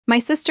My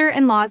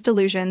sister-in-law's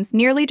delusions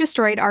nearly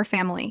destroyed our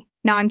family.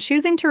 Now I'm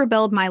choosing to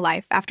rebuild my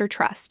life after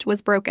trust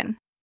was broken.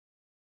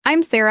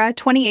 I'm Sarah,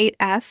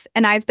 28F,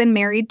 and I've been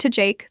married to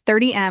Jake,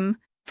 30M,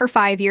 for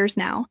 5 years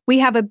now. We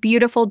have a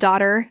beautiful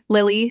daughter,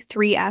 Lily,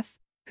 3F,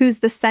 who's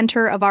the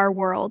center of our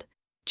world.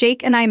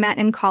 Jake and I met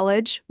in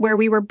college, where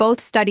we were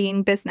both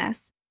studying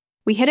business.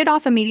 We hit it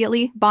off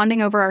immediately,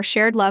 bonding over our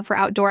shared love for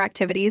outdoor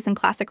activities and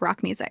classic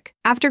rock music.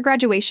 After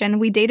graduation,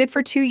 we dated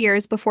for 2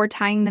 years before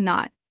tying the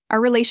knot. Our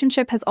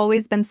relationship has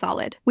always been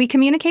solid. We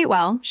communicate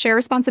well, share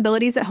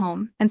responsibilities at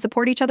home, and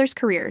support each other's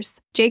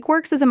careers. Jake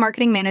works as a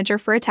marketing manager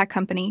for a tech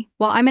company,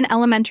 while I'm an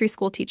elementary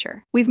school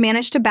teacher. We've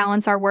managed to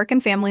balance our work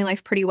and family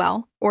life pretty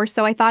well, or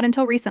so I thought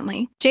until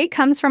recently. Jake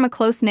comes from a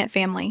close-knit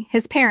family.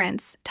 His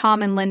parents,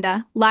 Tom and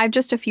Linda, live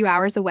just a few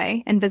hours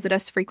away and visit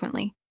us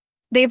frequently.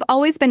 They've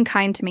always been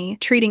kind to me,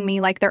 treating me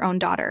like their own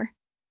daughter.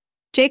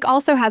 Jake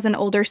also has an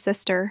older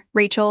sister,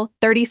 Rachel,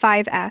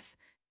 35F,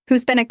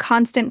 who's been a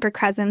constant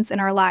presence in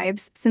our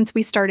lives since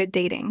we started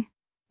dating.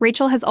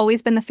 Rachel has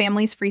always been the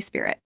family's free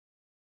spirit.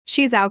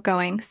 She's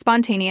outgoing,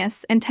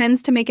 spontaneous, and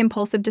tends to make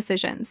impulsive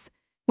decisions.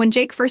 When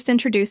Jake first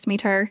introduced me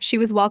to her, she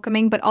was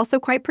welcoming but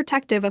also quite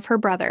protective of her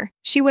brother.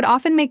 She would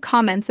often make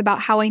comments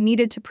about how I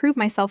needed to prove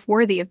myself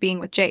worthy of being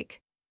with Jake.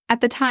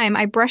 At the time,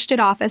 I brushed it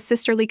off as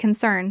sisterly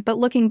concern, but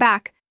looking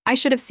back, I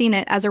should have seen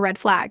it as a red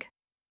flag.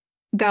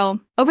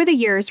 Over the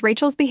years,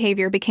 Rachel's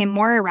behavior became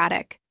more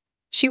erratic.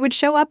 She would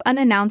show up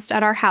unannounced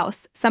at our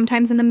house,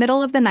 sometimes in the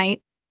middle of the night,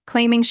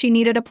 claiming she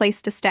needed a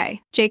place to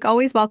stay. Jake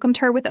always welcomed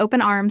her with open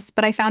arms,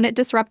 but I found it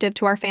disruptive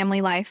to our family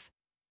life.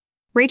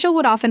 Rachel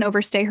would often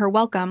overstay her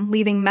welcome,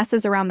 leaving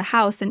messes around the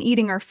house and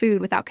eating our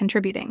food without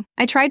contributing.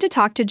 I tried to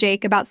talk to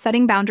Jake about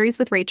setting boundaries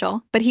with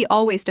Rachel, but he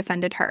always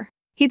defended her.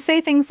 He'd say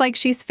things like,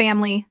 "She's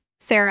family,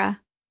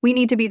 Sarah. We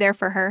need to be there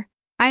for her."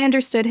 I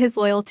understood his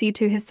loyalty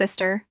to his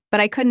sister, but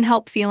I couldn't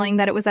help feeling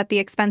that it was at the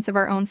expense of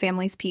our own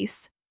family's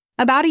peace.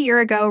 About a year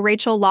ago,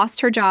 Rachel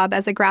lost her job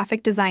as a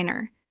graphic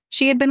designer.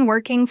 She had been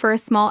working for a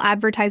small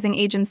advertising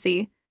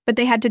agency, but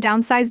they had to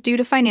downsize due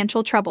to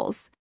financial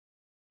troubles.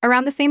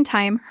 Around the same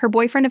time, her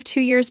boyfriend of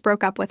 2 years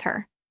broke up with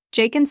her.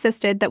 Jake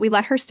insisted that we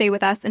let her stay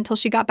with us until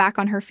she got back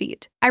on her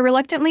feet. I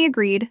reluctantly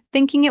agreed,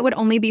 thinking it would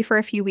only be for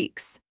a few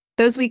weeks.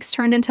 Those weeks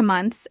turned into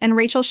months, and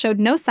Rachel showed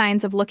no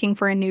signs of looking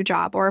for a new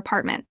job or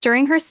apartment.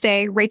 During her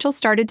stay, Rachel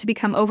started to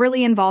become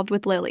overly involved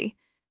with Lily.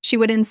 She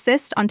would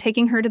insist on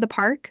taking her to the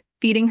park,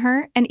 feeding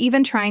her, and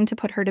even trying to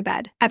put her to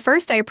bed. At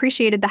first, I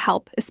appreciated the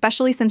help,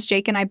 especially since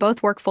Jake and I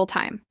both work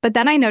full-time. But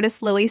then I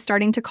noticed Lily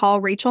starting to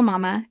call Rachel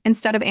Mama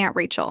instead of Aunt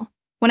Rachel.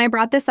 When I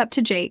brought this up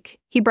to Jake,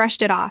 he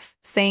brushed it off,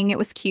 saying it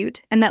was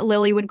cute and that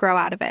Lily would grow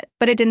out of it.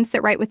 But it didn't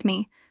sit right with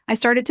me. I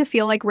started to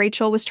feel like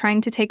Rachel was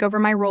trying to take over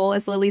my role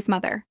as Lily's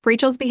mother.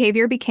 Rachel's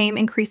behavior became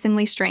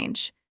increasingly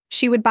strange.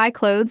 She would buy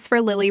clothes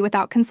for Lily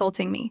without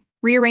consulting me,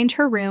 rearrange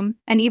her room,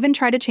 and even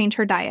try to change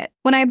her diet.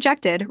 When I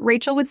objected,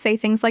 Rachel would say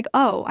things like,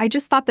 "Oh, I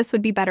just thought this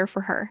would be better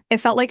for her." It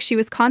felt like she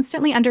was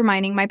constantly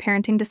undermining my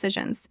parenting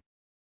decisions.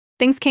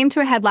 Things came to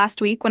a head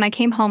last week when I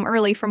came home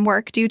early from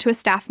work due to a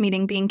staff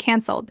meeting being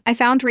canceled. I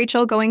found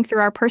Rachel going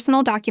through our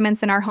personal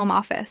documents in our home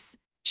office.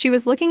 She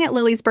was looking at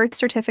Lily's birth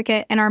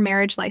certificate and our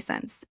marriage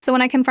license. So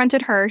when I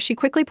confronted her, she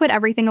quickly put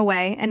everything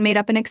away and made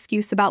up an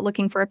excuse about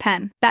looking for a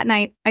pen. That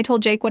night, I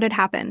told Jake what had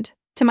happened.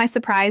 To my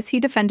surprise, he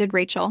defended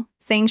Rachel,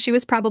 saying she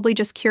was probably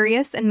just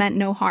curious and meant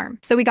no harm.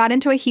 So we got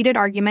into a heated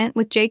argument,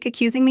 with Jake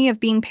accusing me of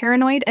being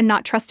paranoid and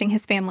not trusting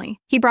his family.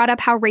 He brought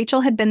up how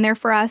Rachel had been there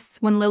for us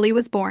when Lily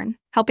was born,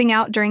 helping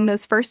out during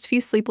those first few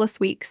sleepless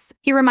weeks.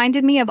 He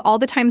reminded me of all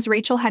the times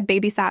Rachel had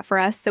babysat for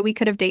us so we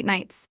could have date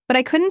nights. But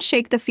I couldn't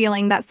shake the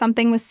feeling that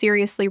something was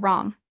seriously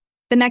wrong.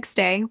 The next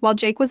day, while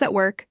Jake was at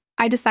work,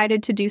 I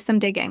decided to do some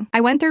digging.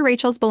 I went through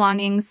Rachel's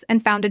belongings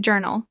and found a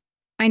journal.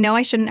 I know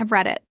I shouldn't have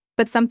read it,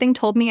 but something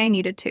told me I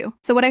needed to.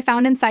 So what I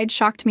found inside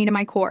shocked me to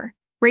my core.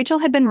 Rachel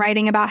had been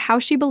writing about how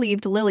she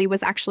believed Lily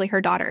was actually her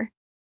daughter.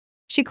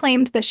 She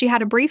claimed that she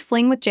had a brief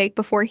fling with Jake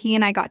before he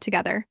and I got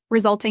together,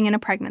 resulting in a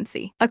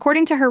pregnancy.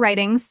 According to her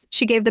writings,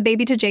 she gave the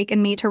baby to Jake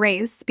and me to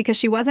raise because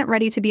she wasn't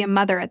ready to be a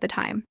mother at the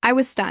time. I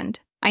was stunned.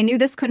 I knew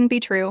this couldn't be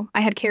true.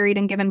 I had carried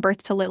and given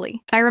birth to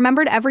Lily. I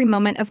remembered every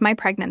moment of my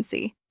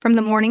pregnancy, from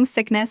the morning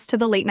sickness to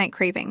the late-night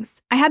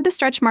cravings. I had the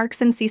stretch marks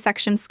and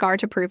C-section scar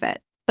to prove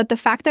it. But the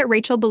fact that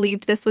Rachel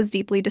believed this was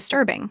deeply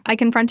disturbing. I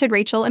confronted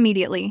Rachel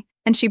immediately,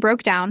 and she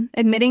broke down,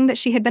 admitting that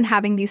she had been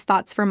having these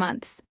thoughts for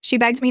months. She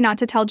begged me not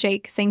to tell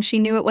Jake, saying she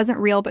knew it wasn't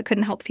real but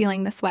couldn't help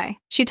feeling this way.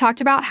 She talked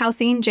about how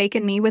seeing Jake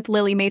and me with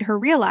Lily made her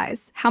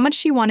realize how much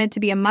she wanted to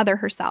be a mother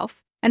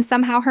herself, and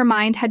somehow her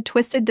mind had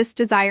twisted this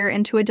desire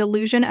into a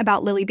delusion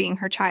about Lily being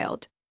her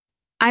child.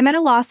 I'm at a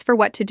loss for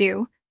what to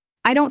do.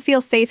 I don't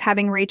feel safe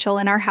having Rachel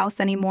in our house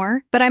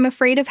anymore, but I'm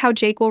afraid of how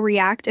Jake will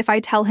react if I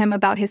tell him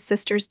about his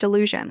sister's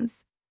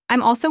delusions.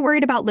 I'm also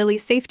worried about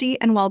Lily's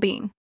safety and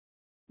well-being.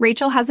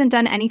 Rachel hasn't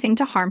done anything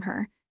to harm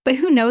her, but But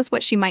who knows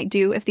what she might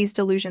do if these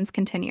delusions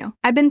continue.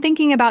 I've been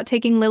thinking about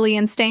taking Lily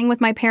and staying with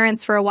my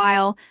parents for a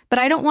while, but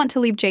I don't want to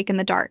leave Jake in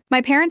the dark.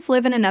 My parents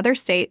live in another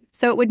state,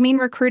 so it would mean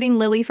recruiting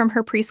Lily from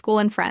her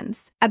preschool and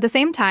friends. At the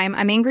same time,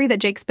 I'm angry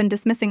that Jake's been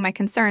dismissing my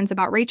concerns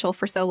about Rachel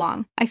for so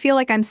long. I feel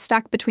like I'm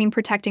stuck between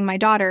protecting my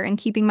daughter and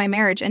keeping my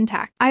marriage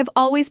intact. I've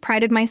always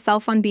prided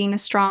myself on being a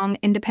strong,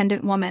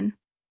 independent woman.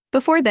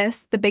 Before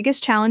this, the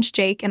biggest challenge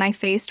Jake and I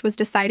faced was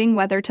deciding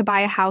whether to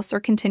buy a house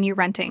or continue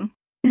renting.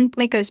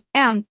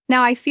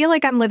 Now I feel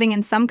like I'm living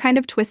in some kind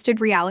of twisted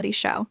reality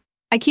show.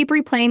 I keep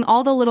replaying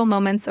all the little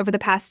moments over the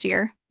past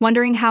year,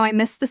 wondering how I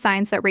missed the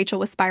signs that Rachel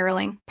was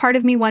spiraling. Part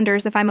of me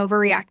wonders if I'm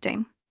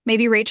overreacting.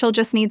 Maybe Rachel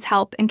just needs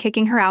help and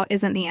kicking her out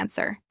isn't the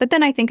answer. But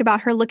then I think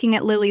about her looking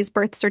at Lily's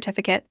birth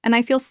certificate and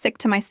I feel sick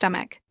to my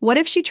stomach. What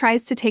if she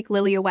tries to take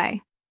Lily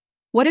away?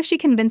 What if she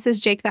convinces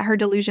Jake that her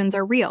delusions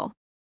are real?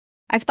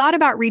 I've thought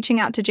about reaching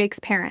out to Jake's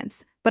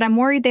parents, but I'm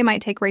worried they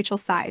might take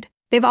Rachel's side.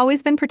 They've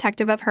always been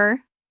protective of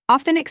her,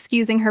 often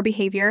excusing her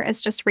behavior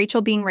as just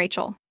Rachel being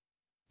Rachel.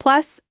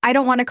 Plus, I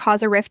don't want to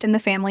cause a rift in the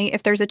family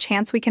if there's a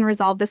chance we can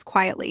resolve this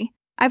quietly.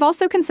 I've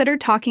also considered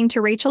talking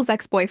to Rachel's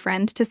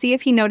ex-boyfriend to see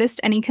if he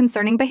noticed any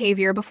concerning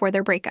behavior before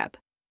their breakup.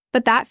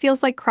 But that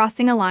feels like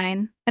crossing a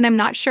line, and I'm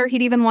not sure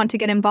he'd even want to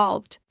get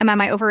involved. Am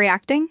I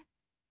overreacting?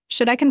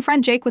 Should I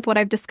confront Jake with what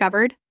I've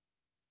discovered?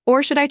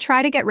 Or should I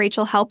try to get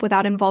Rachel help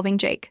without involving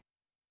Jake?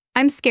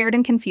 I'm scared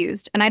and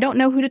confused, and I don't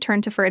know who to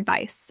turn to for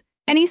advice.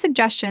 Any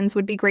suggestions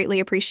would be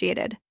greatly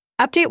appreciated.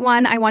 Update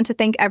 1, I want to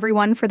thank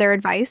everyone for their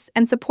advice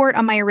and support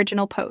on my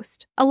original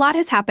post. A lot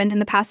has happened in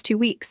the past 2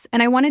 weeks,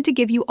 and I wanted to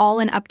give you all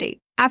an update.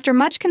 After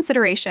much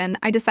consideration,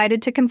 I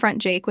decided to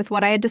confront Jake with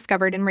what I had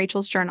discovered in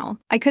Rachel's journal.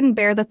 I couldn't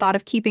bear the thought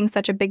of keeping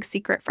such a big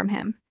secret from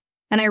him,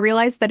 and I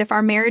realized that if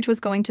our marriage was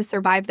going to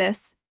survive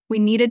this, we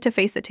needed to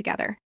face it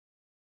together.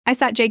 I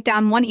sat Jake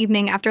down one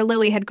evening after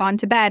Lily had gone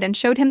to bed and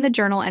showed him the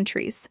journal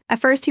entries. At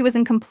first, he was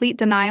in complete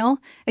denial,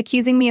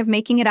 accusing me of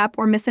making it up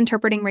or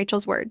misinterpreting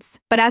Rachel's words.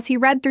 But as he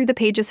read through the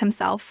pages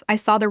himself, I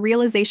saw the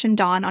realization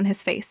dawn on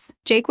his face.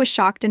 Jake was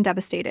shocked and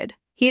devastated.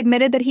 He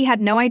admitted that he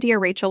had no idea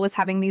Rachel was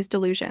having these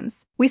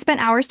delusions. We spent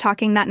hours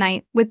talking that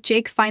night, with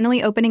Jake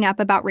finally opening up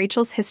about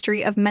Rachel's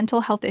history of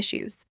mental health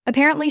issues.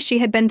 Apparently, she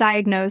had been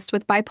diagnosed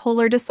with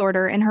bipolar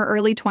disorder in her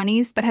early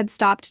 20s but had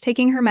stopped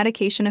taking her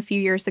medication a few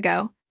years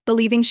ago,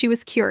 believing she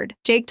was cured.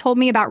 Jake told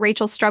me about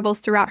Rachel's struggles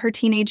throughout her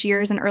teenage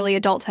years and early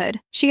adulthood.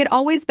 She had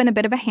always been a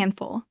bit of a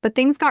handful, but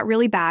things got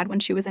really bad when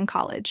she was in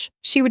college.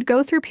 She would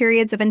go through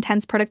periods of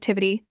intense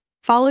productivity,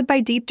 followed by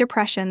deep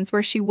depressions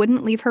where she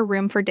wouldn't leave her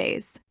room for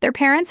days. Their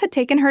parents had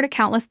taken her to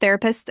countless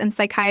therapists and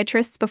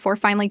psychiatrists before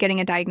finally getting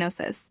a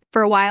diagnosis.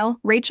 For a while,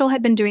 Rachel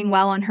had been doing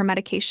well on her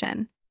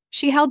medication.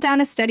 She held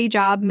down a steady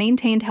job,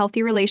 maintained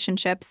healthy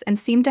relationships, and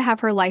seemed to have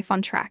her life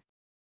on track.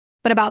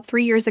 But about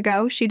 3 years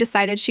ago, she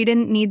decided she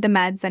didn't need the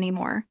meds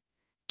anymore.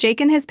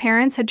 Jake and his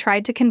parents had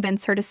tried to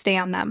convince her to stay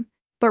on them,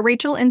 but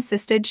Rachel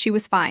insisted she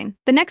was fine.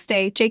 The next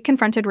day, Jake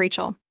confronted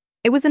Rachel.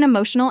 It was an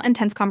emotional and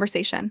tense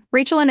conversation.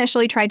 Rachel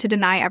initially tried to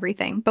deny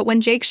everything, but when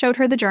Jake showed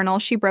her the journal,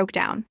 she broke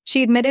down.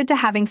 She admitted to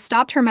having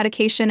stopped her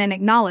medication and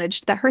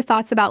acknowledged that her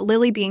thoughts about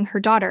Lily being her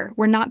daughter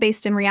were not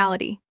based in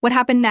reality. What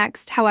happened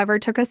next, however,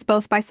 took us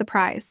both by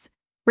surprise.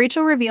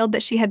 Rachel revealed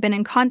that she had been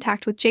in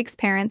contact with Jake's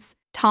parents,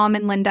 Tom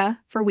and Linda,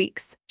 for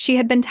weeks. She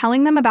had been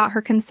telling them about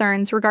her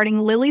concerns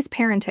regarding Lily's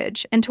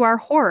parentage, and to our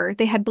horror,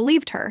 they had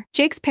believed her.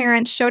 Jake's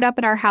parents showed up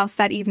at our house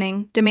that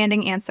evening,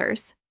 demanding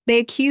answers. They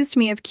accused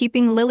me of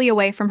keeping Lily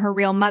away from her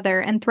real mother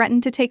and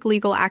threatened to take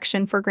legal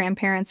action for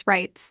grandparents'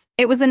 rights.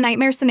 It was a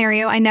nightmare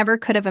scenario I never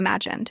could have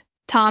imagined.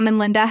 Tom and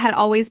Linda had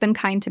always been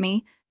kind to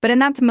me, but in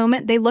that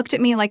moment, they looked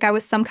at me like I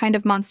was some kind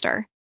of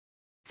monster.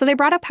 So they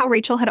brought up how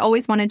Rachel had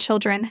always wanted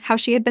children, how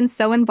she had been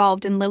so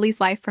involved in Lily's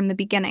life from the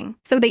beginning.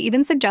 So they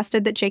even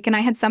suggested that Jake and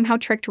I had somehow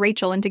tricked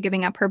Rachel into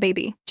giving up her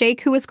baby.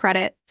 Jake, who was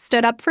credit,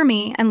 stood up for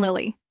me and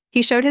Lily.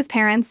 He showed his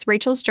parents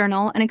Rachel's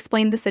journal and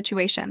explained the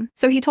situation.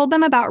 So he told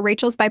them about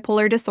Rachel's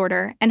bipolar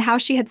disorder and how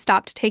she had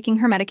stopped taking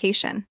her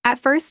medication. At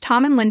first,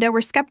 Tom and Linda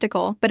were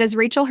skeptical, but as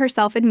Rachel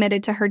herself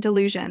admitted to her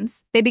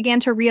delusions, they began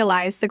to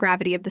realize the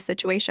gravity of the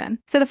situation.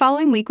 So the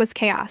following week was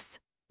chaos.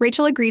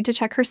 Rachel agreed to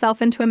check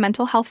herself into a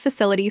mental health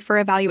facility for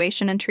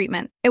evaluation and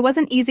treatment. It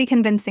wasn't easy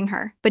convincing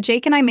her, but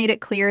Jake and I made it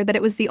clear that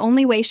it was the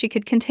only way she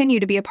could continue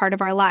to be a part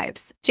of our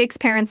lives. Jake's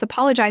parents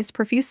apologized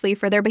profusely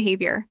for their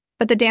behavior,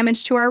 but the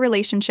damage to our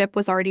relationship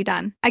was already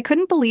done. I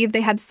couldn't believe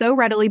they had so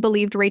readily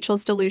believed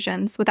Rachel's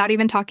delusions without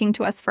even talking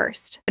to us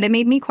first, but it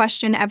made me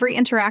question every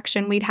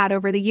interaction we'd had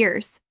over the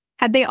years.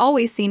 Had they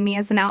always seen me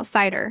as an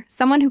outsider,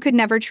 someone who could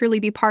never truly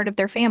be part of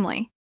their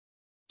family?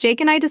 Jake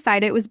and I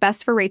decided it was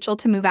best for Rachel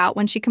to move out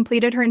when she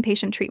completed her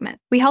inpatient treatment.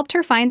 We helped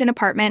her find an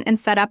apartment and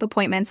set up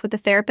appointments with a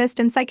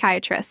therapist and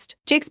psychiatrist.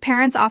 Jake's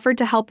parents offered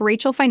to help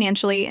Rachel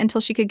financially until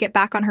she could get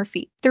back on her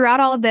feet. Throughout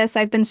all of this,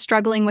 I've been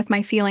struggling with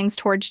my feelings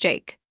towards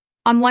Jake.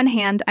 On one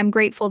hand, I'm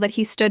grateful that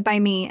he stood by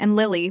me and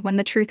Lily when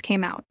the truth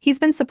came out. He's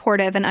been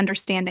supportive and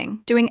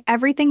understanding, doing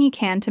everything he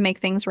can to make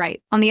things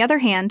right. On the other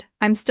hand,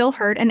 I'm still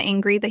hurt and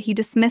angry that he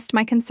dismissed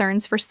my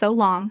concerns for so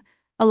long,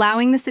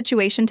 allowing the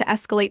situation to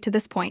escalate to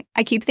this point.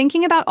 I keep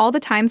thinking about all the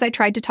times I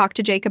tried to talk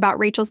to Jake about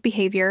Rachel's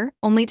behavior,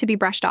 only to be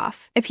brushed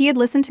off. If he had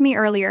listened to me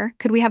earlier,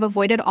 could we have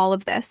avoided all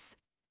of this?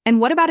 And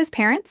what about his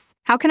parents?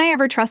 How can I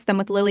ever trust them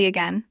with Lily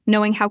again,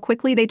 knowing how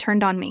quickly they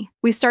turned on me?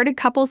 We started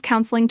couples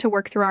counseling to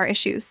work through our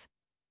issues.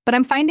 But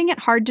I'm finding it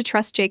hard to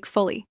trust Jake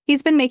fully.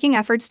 He's been making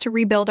efforts to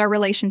rebuild our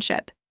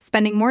relationship,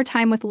 spending more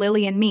time with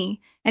Lily and me,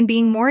 and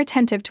being more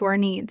attentive to our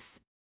needs.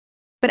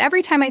 But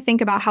every time I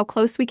think about how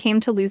close we came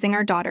to losing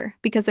our daughter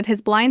because of his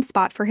blind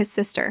spot for his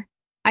sister,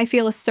 I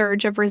feel a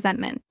surge of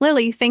resentment.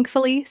 Lily,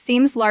 thankfully,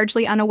 seems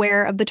largely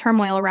unaware of the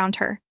turmoil around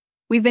her.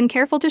 We've been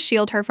careful to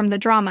shield her from the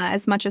drama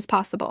as much as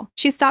possible.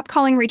 She stopped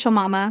calling Rachel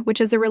Mama,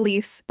 which is a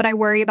relief, but I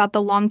worry about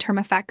the long-term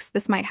effects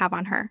this might have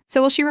on her.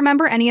 So will she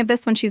remember any of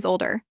this when she's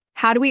older?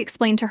 How do we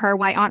explain to her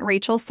why Aunt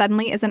Rachel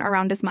suddenly isn't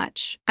around as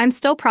much? I'm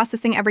still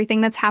processing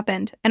everything that's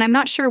happened, and I'm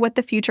not sure what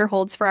the future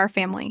holds for our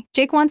family.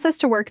 Jake wants us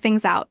to work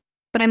things out,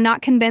 but I'm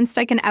not convinced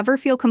I can ever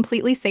feel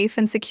completely safe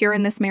and secure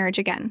in this marriage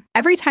again.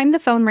 Every time the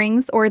phone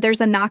rings or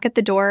there's a knock at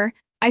the door,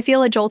 I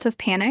feel a jolt of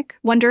panic,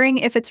 wondering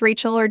if it's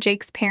Rachel or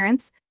Jake's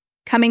parents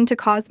coming to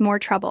cause more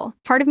trouble.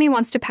 Part of me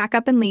wants to pack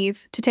up and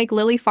leave, to take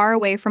Lily far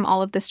away from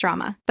all of this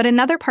drama. But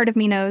another part of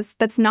me knows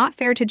that's not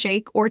fair to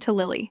Jake or to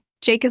Lily.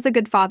 Jake is a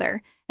good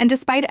father, and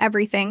despite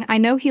everything, I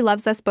know he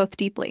loves us both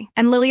deeply.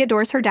 And Lily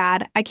adores her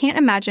dad. I can't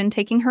imagine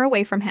taking her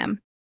away from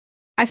him.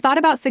 I've thought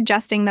about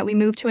suggesting that we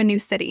move to a new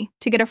city,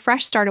 to get a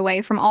fresh start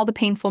away from all the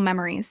painful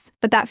memories.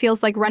 But that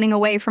feels like running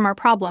away from our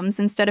problems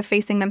instead of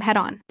facing them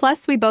head-on.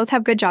 Plus, we both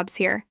have good jobs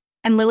here,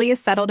 and Lily is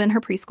settled in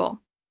her preschool.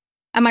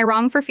 Am I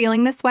wrong for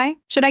feeling this way?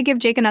 Should I give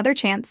Jake another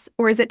chance,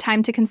 or is it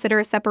time to consider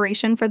a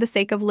separation for the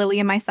sake of Lily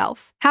and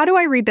myself? How do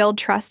I rebuild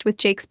trust with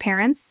Jake's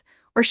parents?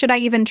 Or should I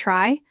even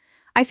try?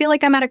 I feel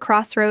like I'm at a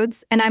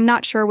crossroads, and I'm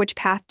not sure which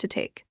path to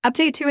take.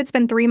 Update 2: It's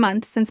been 3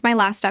 months since my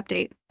last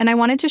update, and I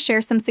wanted to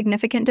share some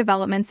significant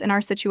developments in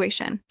our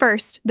situation.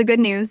 First, the good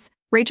news: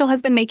 Rachel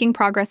has been making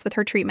progress with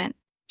her treatment.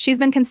 She's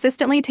been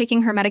consistently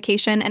taking her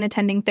medication and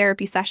attending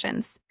therapy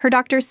sessions. Her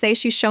doctors say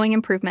she's showing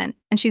improvement,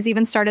 and she's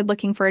even started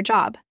looking for a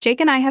job.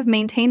 Jake and I have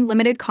maintained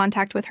limited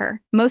contact with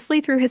her, mostly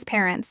through his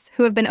parents,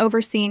 who have been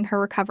overseeing her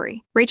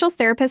recovery. Rachel's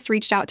therapist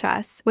reached out to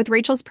us, with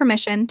Rachel's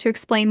permission, to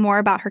explain more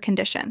about her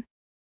condition.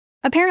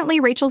 Apparently,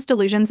 Rachel's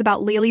delusions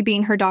about Lily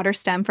being her daughter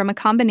stem from a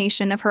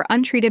combination of her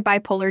untreated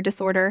bipolar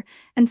disorder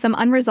and some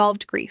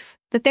unresolved grief.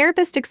 The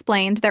therapist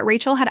explained that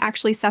Rachel had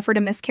actually suffered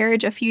a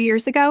miscarriage a few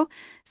years ago,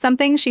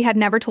 something she had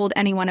never told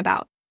anyone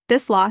about.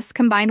 This loss,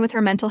 combined with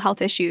her mental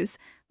health issues,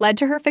 led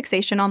to her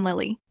fixation on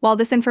Lily. While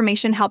this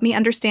information helped me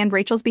understand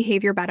Rachel's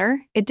behavior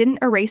better, it didn't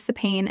erase the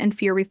pain and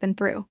fear we've been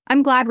through.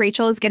 I'm glad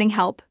Rachel is getting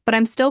help, but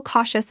I'm still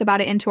cautious about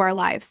it into our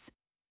lives.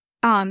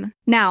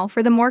 Now,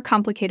 for the more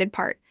complicated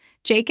part.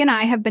 Jake and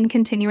I have been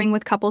continuing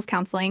with couples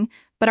counseling,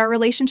 but our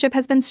relationship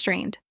has been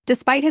strained.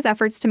 Despite his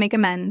efforts to make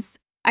amends,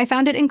 I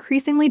found it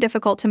increasingly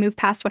difficult to move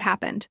past what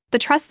happened. The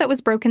trust that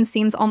was broken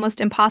seems almost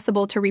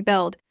impossible to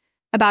rebuild.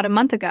 About a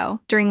month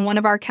ago, during one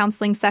of our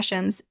counseling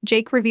sessions,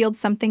 Jake revealed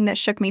something that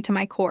shook me to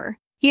my core.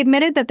 He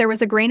admitted that there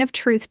was a grain of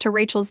truth to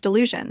Rachel's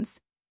delusions.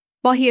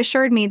 While he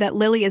assured me that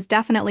Lily is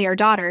definitely our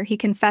daughter, he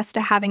confessed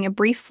to having a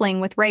brief fling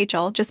with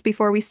Rachel just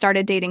before we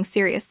started dating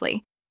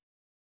seriously.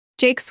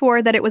 Jake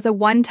swore that it was a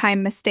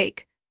one-time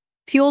mistake,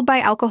 fueled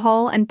by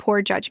alcohol and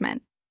poor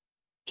judgment.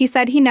 He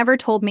said he never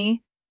told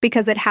me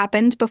because it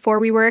happened before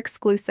we were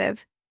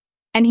exclusive,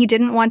 and he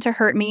didn't want to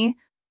hurt me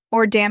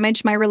or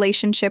damage my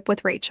relationship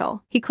with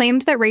Rachel. He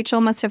claimed that Rachel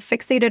must have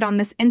fixated on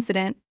this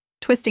incident,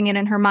 twisting it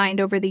in her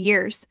mind over the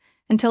years,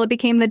 until it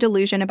became the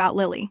delusion about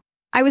Lily.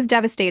 I was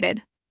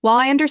devastated. While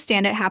I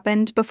understand it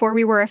happened before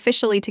we were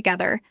officially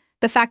together,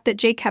 the fact that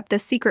Jake kept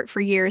this secret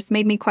for years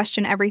made me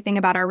question everything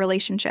about our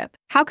relationship.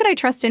 How could I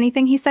trust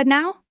anything he said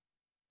now?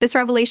 This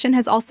revelation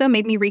has also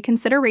made me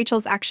reconsider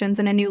Rachel's actions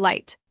in a new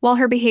light. While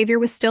her behavior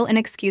was still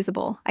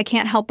inexcusable, I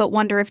can't help but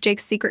wonder if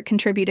Jake's secret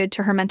contributed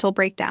to her mental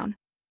breakdown.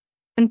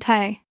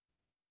 The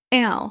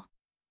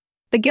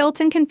guilt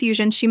and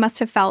confusion she must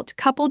have felt,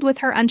 coupled with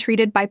her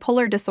untreated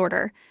bipolar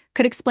disorder,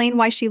 could explain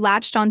why she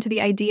latched onto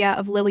the idea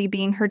of Lily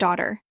being her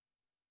daughter.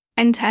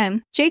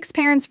 Jake's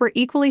parents were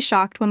equally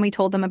shocked when we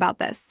told them about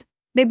this.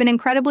 They've been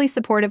incredibly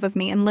supportive of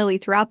me and Lily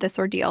throughout this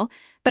ordeal,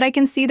 but I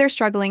can see they're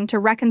struggling to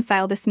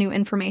reconcile this new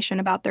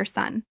information about their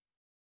son.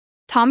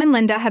 Tom and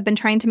Linda have been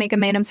trying to make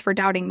amends for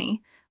doubting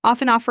me,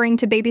 often offering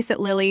to babysit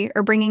Lily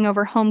or bringing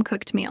over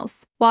home-cooked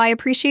meals. While I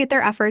appreciate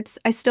their efforts,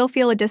 I still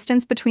feel a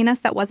distance between us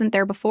that wasn't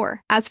there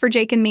before. As for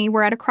Jake and me,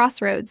 we're at a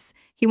crossroads.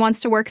 He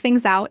wants to work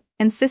things out,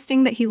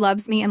 insisting that he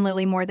loves me and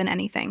Lily more than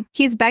anything.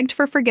 He's begged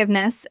for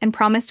forgiveness and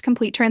promised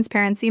complete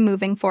transparency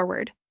moving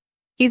forward.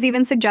 He's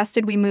even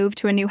suggested we move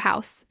to a new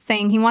house,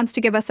 saying he wants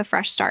to give us a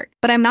fresh start.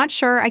 But I'm not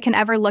sure I can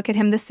ever look at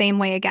him the same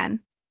way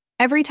again.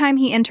 Every time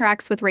he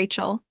interacts with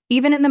Rachel,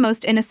 even in the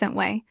most innocent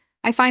way,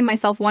 I find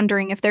myself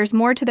wondering if there's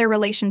more to their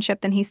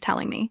relationship than he's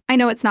telling me. I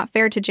know it's not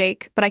fair to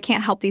Jake, but I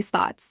can't help these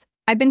thoughts.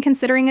 I've been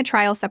considering a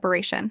trial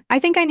separation. I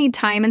think I need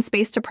time and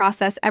space to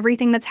process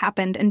everything that's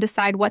happened and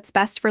decide what's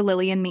best for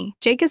Lily and me.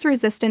 Jake is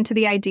resistant to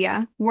the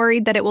idea,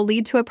 worried that it will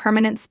lead to a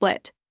permanent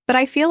split. But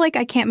I feel like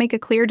I can't make a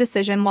clear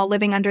decision while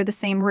living under the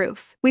same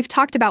roof. We've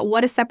talked about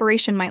what a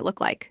separation might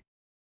look like.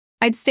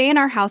 I'd stay in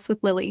our house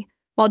with Lily,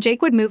 while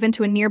Jake would move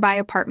into a nearby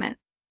apartment.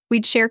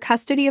 We'd share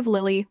custody of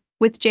Lily,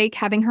 with Jake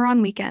having her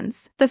on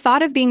weekends. The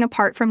thought of being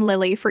apart from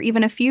Lily for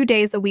even a few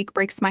days a week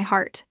breaks my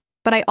heart.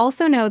 But I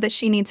also know that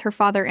she needs her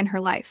father in her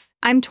life.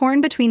 I'm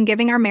torn between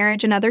giving our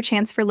marriage another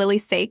chance for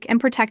Lily's sake and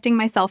protecting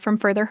myself from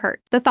further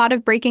hurt. The thought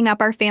of breaking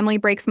up our family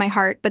breaks my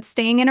heart, but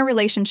staying in a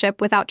relationship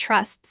without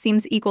trust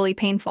seems equally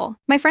painful.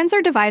 My friends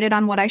are divided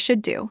on what I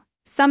should do.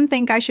 Some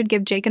think I should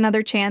give Jake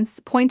another chance,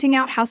 pointing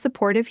out how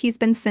supportive he's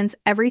been since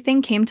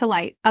everything came to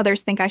light.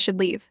 Others think I should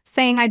leave,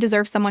 saying I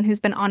deserve someone who's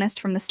been honest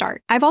from the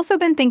start. I've also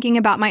been thinking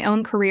about my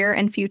own career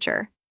and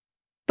future.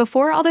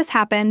 Before all this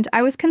happened,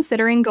 I was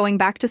considering going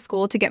back to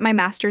school to get my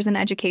master's in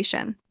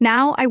education.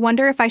 Now, I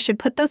wonder if I should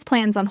put those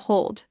plans on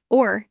hold,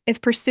 or if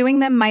pursuing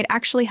them might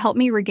actually help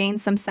me regain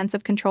some sense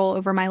of control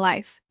over my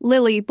life.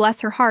 Lily,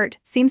 bless her heart,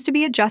 seems to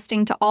be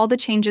adjusting to all the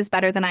changes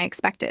better than I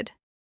expected.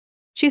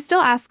 She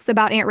still asks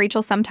about Aunt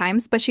Rachel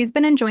sometimes, but she's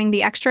been enjoying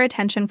the extra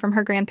attention from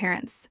her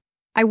grandparents.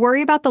 I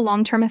worry about the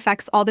long-term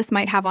effects all this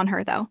might have on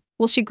her, though.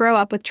 Will she grow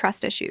up with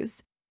trust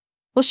issues?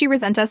 Will she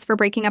resent us for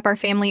breaking up our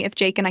family if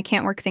Jake and I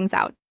can't work things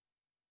out?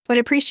 Would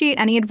appreciate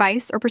any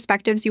advice or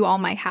perspectives you all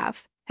might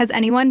have. Has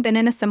anyone been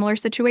in a similar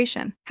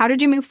situation? How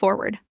did you move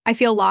forward? I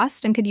feel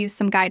lost and could use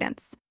some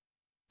guidance.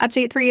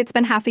 Update 3: It's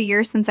been half a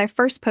year since I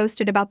first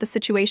posted about the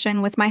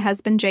situation with my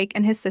husband Jake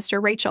and his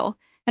sister Rachel,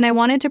 and I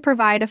wanted to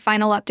provide a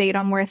final update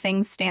on where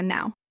things stand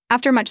now.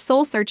 After much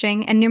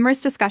soul-searching and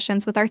numerous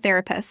discussions with our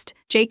therapist,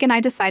 Jake and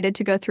I decided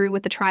to go through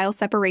with the trial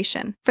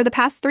separation. For the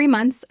past 3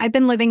 months, I've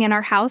been living in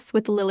our house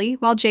with Lily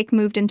while Jake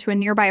moved into a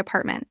nearby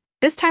apartment.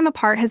 This time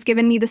apart has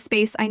given me the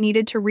space I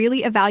needed to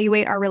really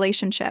evaluate our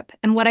relationship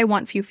and what I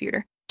want for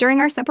future.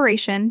 During our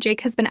separation,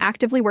 Jake has been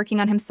actively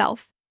working on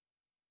himself.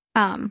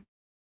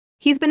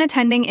 He's been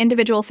attending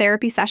individual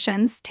therapy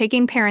sessions,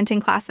 taking parenting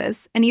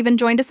classes, and even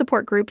joined a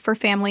support group for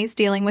families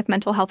dealing with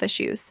mental health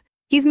issues.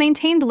 He's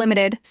maintained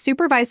limited,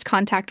 supervised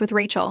contact with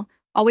Rachel,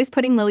 always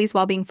putting Lily's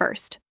well-being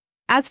first.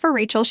 As for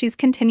Rachel, she's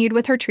continued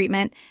with her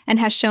treatment and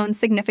has shown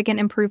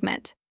significant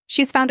improvement.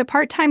 She's found a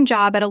part-time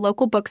job at a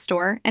local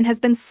bookstore and has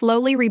been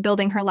slowly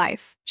rebuilding her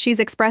life. She's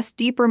expressed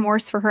deep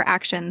remorse for her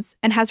actions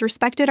and has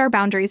respected our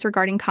boundaries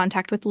regarding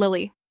contact with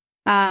Lily.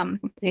 Her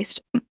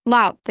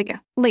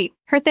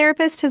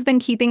therapist has been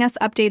keeping us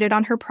updated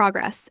on her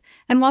progress,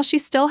 and while she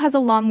still has a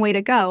long way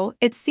to go,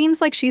 it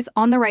seems like she's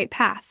on the right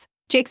path.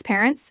 Jake's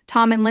parents,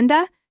 Tom and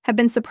Linda, have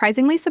been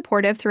surprisingly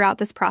supportive throughout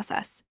this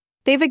process.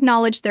 They've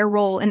acknowledged their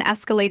role in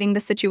escalating the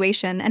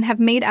situation and have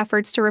made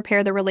efforts to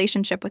repair the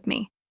relationship with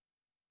me.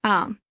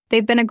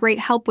 They've been a great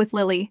help with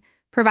Lily,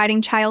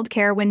 providing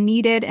childcare when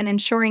needed and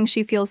ensuring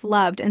she feels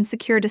loved and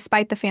secure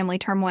despite the family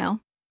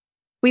turmoil.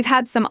 We've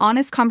had some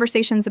honest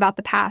conversations about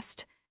the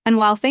past, and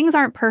while things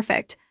aren't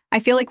perfect, I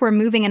feel like we're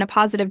moving in a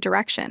positive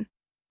direction.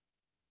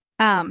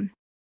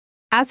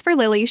 As for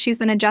Lily, she's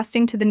been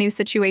adjusting to the new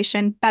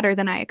situation better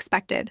than I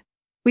expected.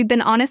 We've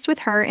been honest with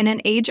her in an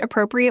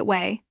age-appropriate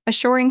way,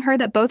 assuring her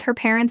that both her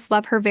parents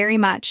love her very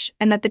much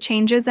and that the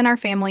changes in our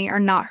family are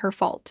not her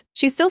fault.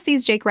 She still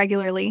sees Jake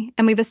regularly,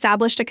 and we've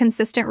established a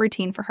consistent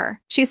routine for her.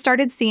 She's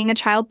started seeing a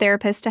child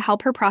therapist to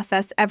help her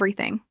process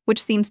everything,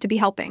 which seems to be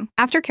helping.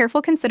 After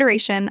careful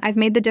consideration, I've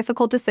made the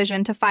difficult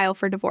decision to file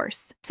for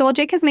divorce. So while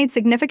Jake has made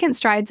significant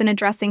strides in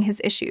addressing his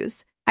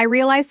issues, I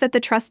realize that the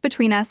trust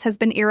between us has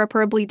been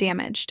irreparably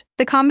damaged.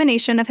 The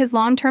combination of his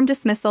long-term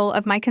dismissal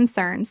of my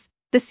concerns,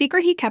 the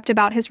secret he kept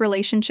about his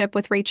relationship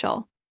with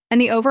Rachel, and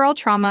the overall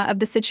trauma of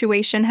the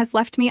situation has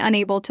left me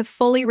unable to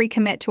fully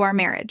recommit to our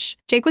marriage.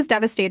 Jake was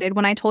devastated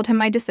when I told him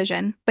my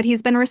decision, but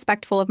he's been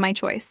respectful of my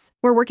choice.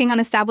 We're working on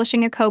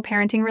establishing a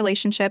co-parenting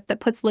relationship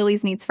that puts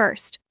Lily's needs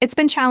first. It's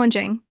been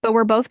challenging, but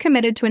we're both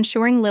committed to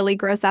ensuring Lily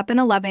grows up in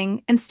a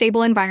loving and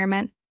stable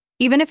environment,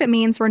 even if it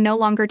means we're no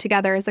longer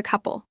together as a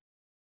couple.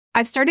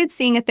 I've started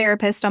seeing a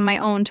therapist on my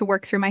own to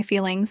work through my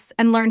feelings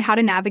and learn how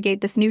to navigate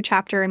this new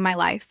chapter in my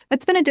life.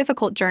 It's been a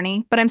difficult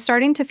journey, but I'm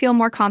starting to feel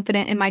more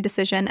confident in my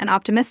decision and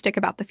optimistic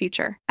about the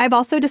future. I've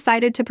also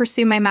decided to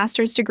pursue my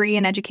master's degree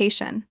in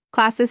education.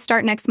 Classes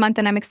start next month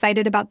and I'm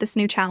excited about this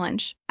new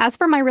challenge. As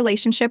for my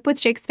relationship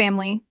with Jake's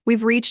family,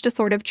 we've reached a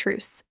sort of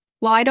truce.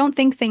 While I don't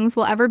think things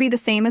will ever be the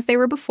same as they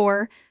were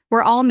before,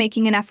 we're all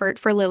making an effort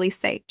for Lily's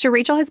sake.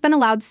 Rachel has been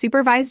allowed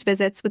supervised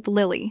visits with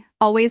Lily,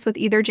 always with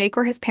either Jake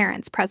or his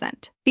parents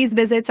present. These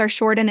visits are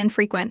short and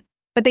infrequent,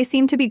 but they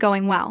seem to be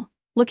going well.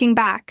 Looking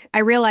back, I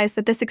realize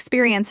that this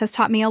experience has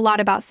taught me a lot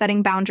about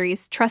setting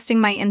boundaries, trusting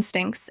my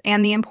instincts,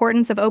 and the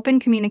importance of open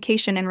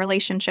communication in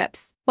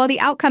relationships. While the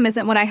outcome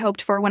isn't what I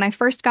hoped for when I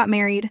first got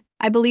married,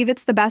 I believe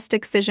it's the best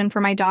decision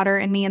for my daughter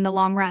and me in the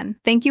long run.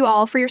 Thank you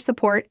all for your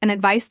support and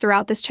advice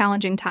throughout this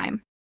challenging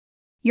time.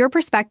 Your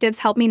perspectives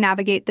helped me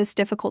navigate this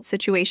difficult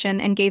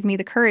situation and gave me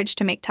the courage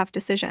to make tough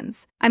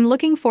decisions. I'm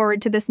looking forward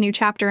to this new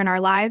chapter in our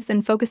lives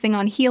and focusing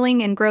on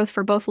healing and growth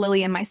for both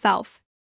Lily and myself.